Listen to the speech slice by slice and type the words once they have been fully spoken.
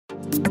I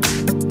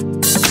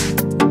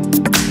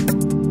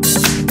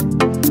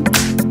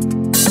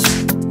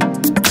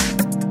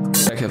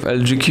have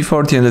LG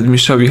K40 and let me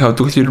show you how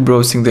to clear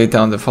browsing data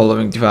on the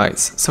following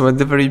device. So at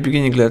the very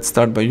beginning, let's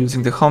start by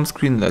using the home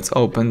screen. Let's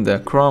open the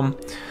Chrome,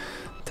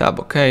 tab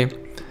OK,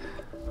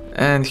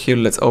 and here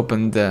let's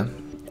open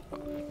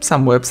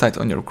some website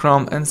on your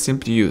Chrome and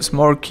simply use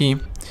more key.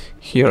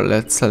 Here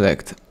let's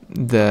select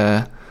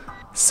the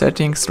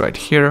settings right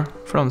here.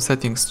 From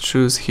settings,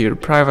 choose here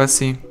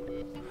privacy.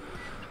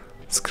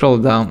 Scroll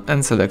down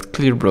and select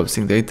clear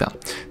browsing data.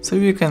 So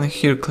you can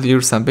here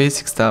clear some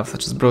basic stuff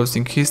such as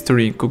browsing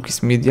history,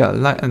 cookies, media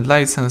and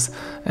license,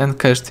 and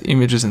cached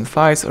images and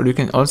files, or you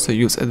can also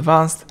use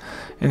advanced,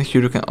 and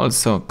here you can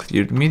also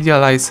clear media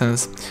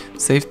license,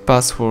 saved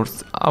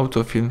passwords,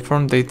 autofill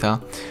form data,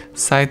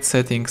 site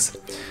settings,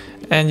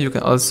 and you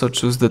can also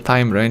choose the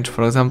time range.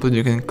 For example,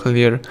 you can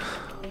clear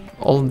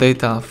all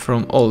data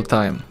from all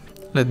time.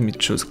 Let me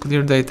choose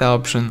clear data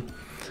option.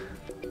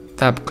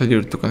 Tap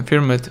clear to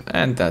confirm it,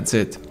 and that's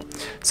it.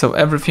 So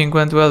everything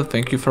went well.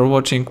 Thank you for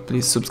watching.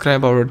 Please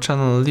subscribe our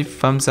channel, leave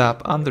thumbs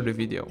up under the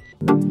video.